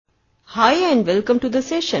Hi and welcome to the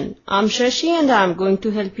session. I'm Shashi and I'm going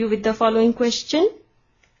to help you with the following question.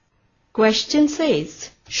 Question says,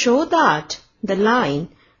 show that the line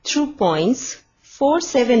through points 4,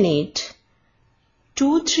 7, 8,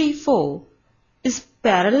 2, 3, 4 is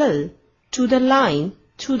parallel to the line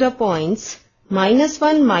through the points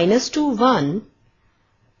 -1, -2, 1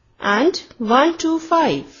 and 1, 2,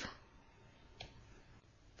 5.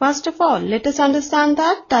 First of all, let us understand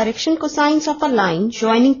that direction cosines of a line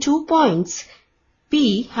joining two points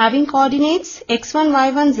P having coordinates x1,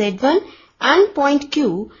 y1, z1 and point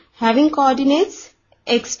Q having coordinates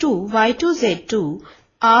x2, y2, z2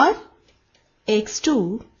 are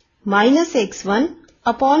x2 minus x1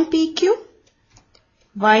 upon PQ,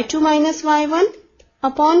 y2 minus y1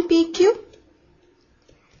 upon PQ,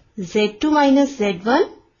 z2 minus z1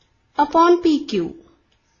 upon PQ,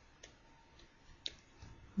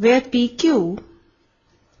 where PQ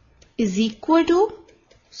is equal to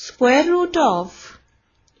square root of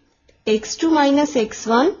x2 minus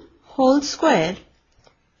x1 whole square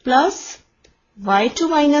plus y2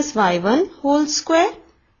 minus y1 whole square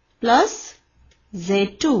plus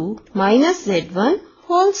z2 minus z1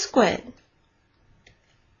 whole square.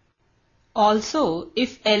 Also,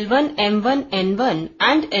 if L1, M1, N1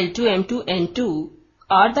 and L2, M2, N2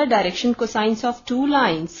 are the direction cosines of two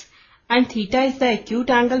lines and theta is the acute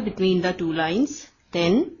angle between the two lines,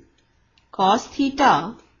 then cos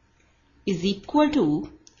theta is equal to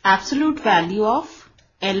absolute value of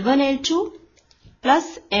L1, L2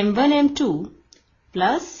 plus M1, M2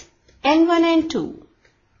 plus N1, N2.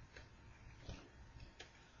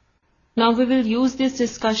 Now we will use this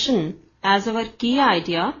discussion as our key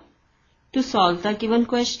idea to solve the given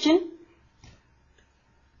question.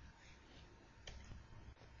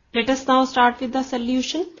 Let us now start with the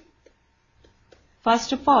solution.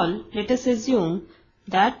 First of all, let us assume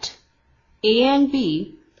that A and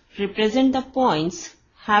B represent the points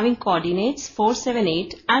having coordinates 4, 7,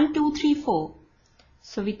 8 and 2, 3, 4.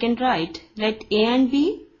 So we can write, let A and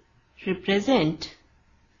B represent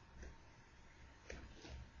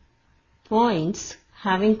points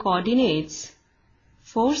having coordinates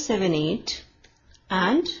 4, 7, 8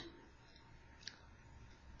 and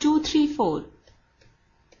 2, 3, 4.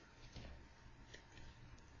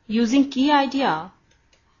 Using key idea,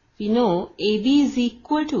 we know AB is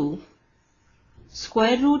equal to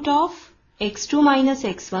square root of x2 minus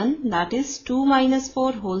x1, that is 2 minus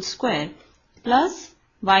 4 whole square, plus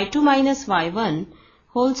y2 minus y1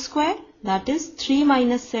 whole square, that is 3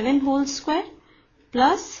 minus 7 whole square,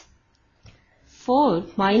 plus 4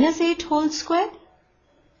 minus 8 whole square,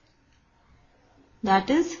 that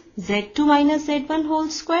is z2 minus z1 whole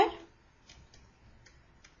square.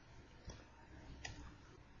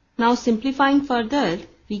 Now simplifying further,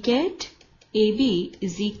 we get AB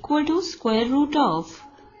is equal to square root of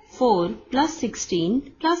 4 plus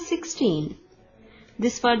 16 plus 16.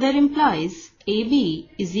 This further implies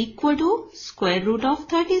AB is equal to square root of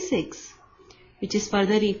 36, which is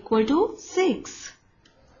further equal to 6.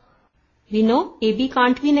 We know AB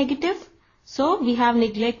can't be negative, so we have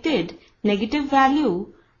neglected negative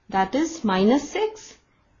value, that is minus 6,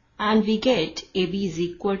 and we get AB is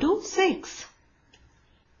equal to 6.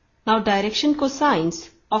 Now direction cosines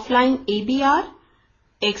of line AB are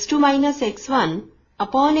x2 minus x1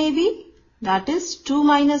 upon AB, that is 2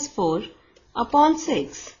 minus 4 upon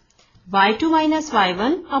 6, y2 minus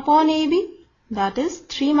y1 upon AB, that is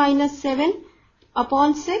 3 minus 7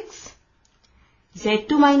 upon 6,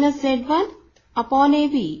 z2 minus z1 upon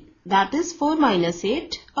AB, that is 4 minus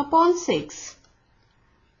 8 upon 6.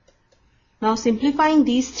 Now simplifying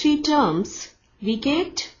these three terms, we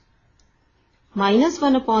get minus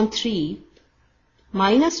 1 upon 3,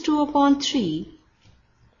 minus 2 upon 3,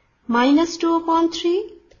 minus 2 upon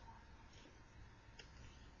 3.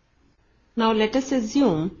 Now let us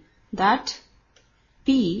assume that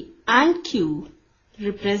P and Q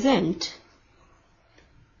represent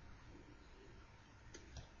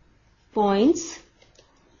points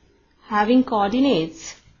having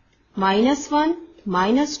coordinates -1,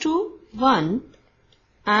 -2, 1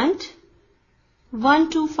 and 1,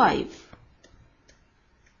 2, 5.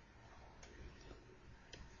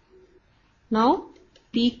 Now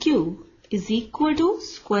PQ is equal to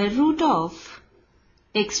square root of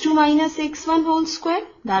x2 minus x1 whole square,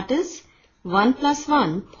 that is 1 plus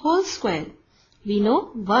 1 whole square. We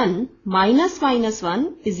know 1 minus minus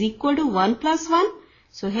 1 is equal to 1 plus 1.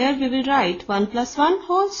 So here we will write 1 plus 1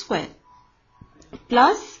 whole square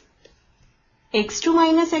plus x2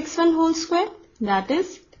 minus x1 whole square, that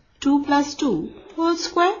is 2 plus 2 whole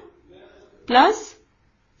square plus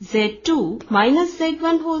z2 minus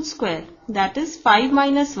z1 whole square, that is 5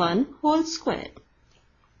 minus 1 whole square.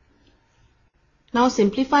 Now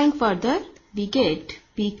simplifying further, we get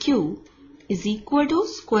PQ is equal to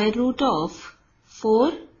square root of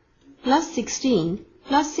 4 plus 16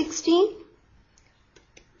 plus 16.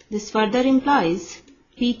 This further implies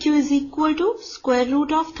PQ is equal to square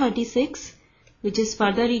root of 36, which is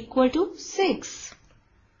further equal to 6.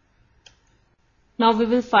 Now we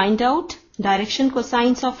will find out direction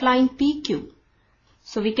cosines of line PQ.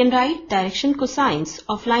 So we can write direction cosines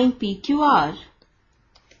of line PQ are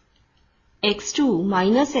x2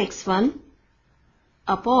 minus x1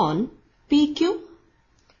 upon PQ,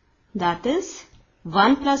 that is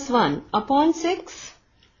 1 plus 1 upon 6,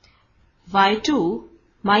 y2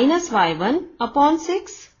 minus y1 upon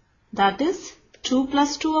 6, that is 2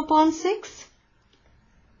 plus 2 upon 6,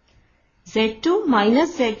 z2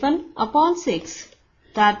 minus z1 upon 6,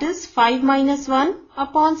 that is 5 minus 1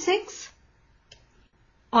 upon 6.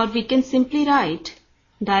 Or we can simply write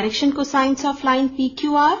direction cosines of line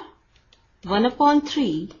PQ are 1 upon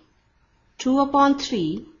 3, 2 upon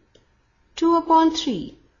 3, 2 upon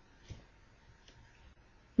 3.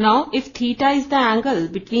 Now if theta is the angle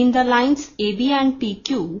between the lines AB and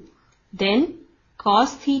PQ, then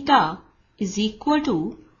cos theta is equal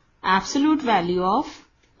to absolute value of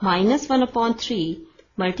minus 1 upon 3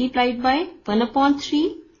 multiplied by 1 upon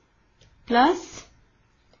 3 plus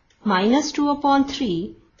minus 2 upon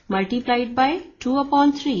 3 multiplied by 2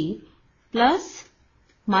 upon 3 plus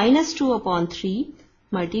minus 2 upon 3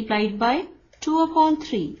 multiplied by 2 upon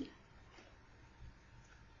 3.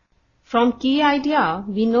 From key idea,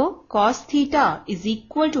 we know cos theta is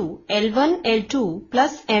equal to L1 L2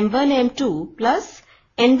 plus M1 M2 plus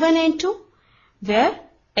N1 N2, where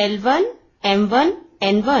L1 M1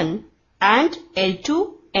 N1 and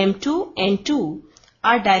L2 M2 N2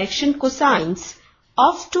 are direction cosines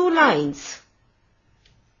of two lines,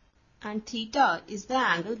 and theta is the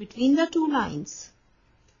angle between the two lines.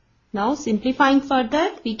 Now simplifying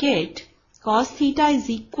further, we get cos theta is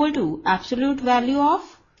equal to absolute value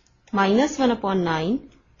of minus 1 upon 9,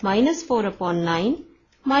 minus 4 upon 9,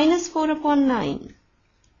 minus 4 upon 9.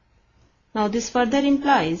 Now this further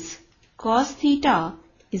implies cos theta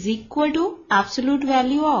is equal to absolute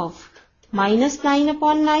value of minus 9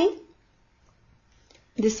 upon 9.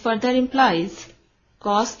 This further implies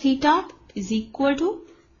cos theta is equal to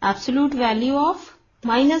absolute value of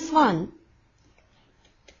minus 1.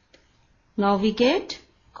 Now we get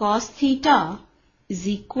cos theta is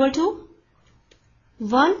equal to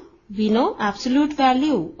 1. We know absolute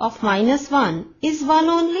value of minus 1 is 1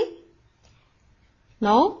 only.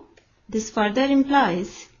 Now this further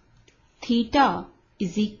implies theta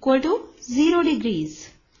is equal to 0 degrees.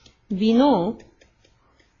 We know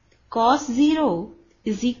cos 0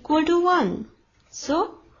 is equal to 1.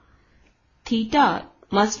 So theta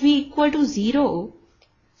must be equal to 0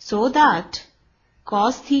 so that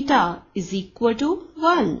cos theta is equal to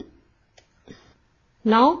 1.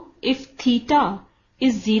 Now if theta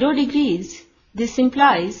is 0 degrees, this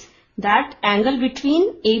implies that angle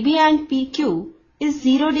between AB and PQ is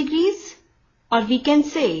 0 degrees, or we can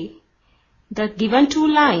say the given two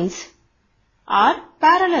lines are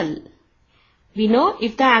parallel. We know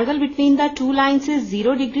if the angle between the two lines is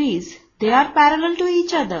 0 degrees, they are parallel to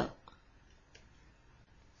each other.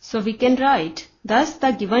 So we can write, thus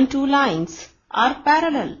the given two lines are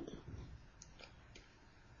parallel.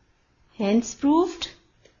 Hence proved.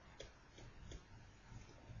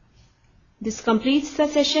 This completes the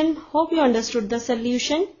session. Hope you understood the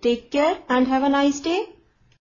solution. Take care and have a nice day.